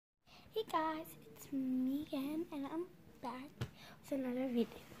Hey guys, it's me again, and I'm back with another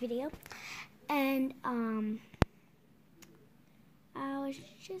video. And I was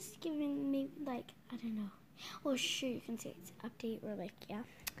just giving maybe I don't know. Well, sure, you can say it's an update or yeah.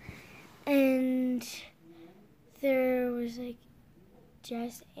 And there was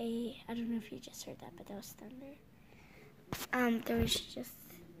just I don't know if you just heard that, but that was thunder. There was just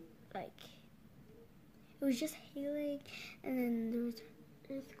it was just hailing, and then there was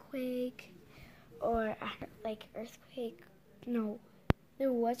earthquake, or earthquake. No,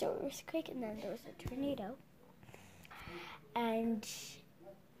 there was an earthquake, and then there was a tornado, and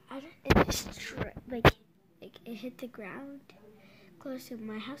it hit the ground close to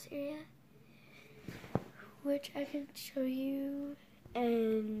my house area, which I can show you.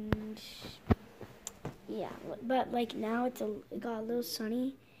 And yeah, but now it got a little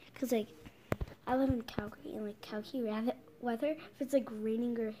sunny, because I live in Calgary, and Calgary weather, if it's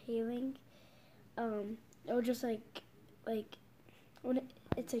raining or hailing, it'll just when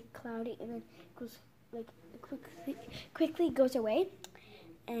it's cloudy, and then it goes quickly goes away.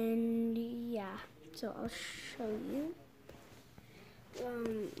 And yeah, so I'll show you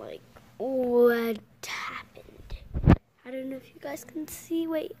what happened. I don't know if you guys can see.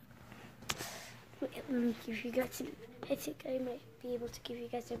 Wait, let me give you guys I think I might be able to give you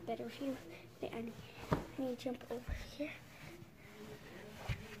guys a better view. Wait, I need to jump over here.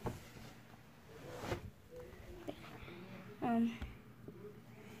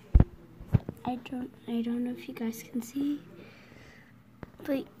 I don't know if you guys can see,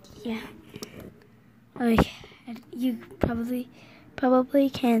 but yeah, you probably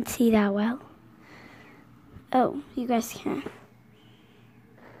can't see that well. Oh, you guys can.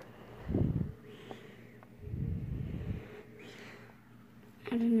 I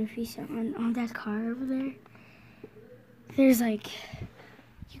don't know if you saw on that car over there. There's you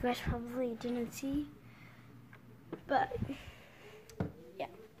guys probably didn't see, but yeah,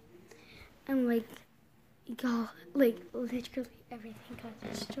 and literally everything got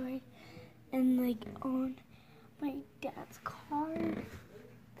destroyed. And on my dad's car,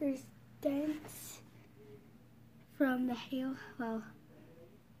 there's dents from the hail. Well,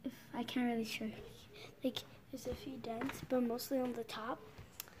 if I can't really show you, there's a few dents, but mostly on the top.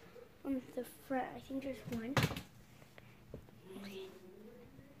 On the front, I think there's one. Okay.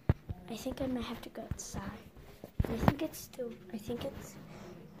 I think I might have to go outside. I think it's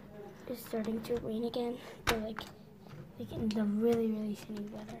starting to rain again, but in the really, really sunny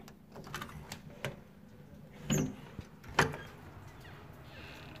weather. Okay.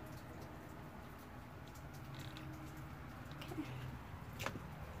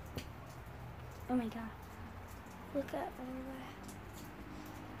 Oh my god. Look at all that.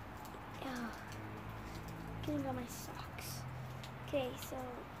 Oh, getting on my socks. Okay, so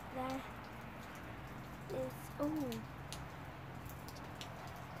that is,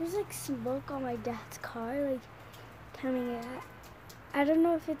 there's smoke on my dad's car, coming out. I don't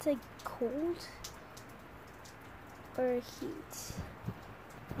know if it's cold or heat,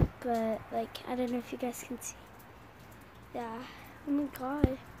 but I don't know if you guys can see. Yeah, oh my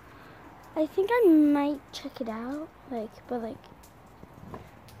god. I think I might check it out, but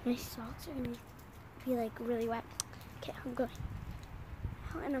my socks are gonna be really wet. Okay, I'm going.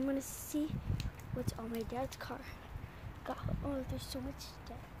 And I'm gonna see what's on my dad's car. God, oh, there's so much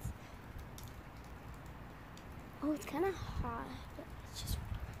dents. Oh, it's kind of hot, but it's just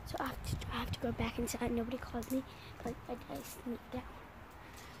so I have to go back inside. Nobody called me, but I sneaked out.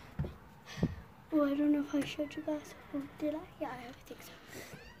 Oh, I don't know if I showed you guys. Oh, did I? Yeah, I think so.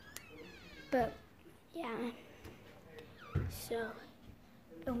 But yeah, so.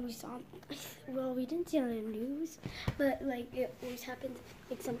 And we saw, well, we didn't see it on the news, but it always happens.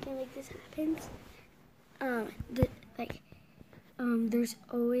 Something like this happens. There's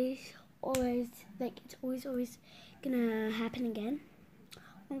always it's always gonna happen again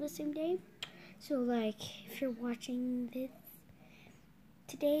on the same day. So if you're watching this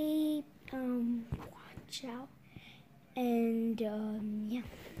today, watch out. And yeah.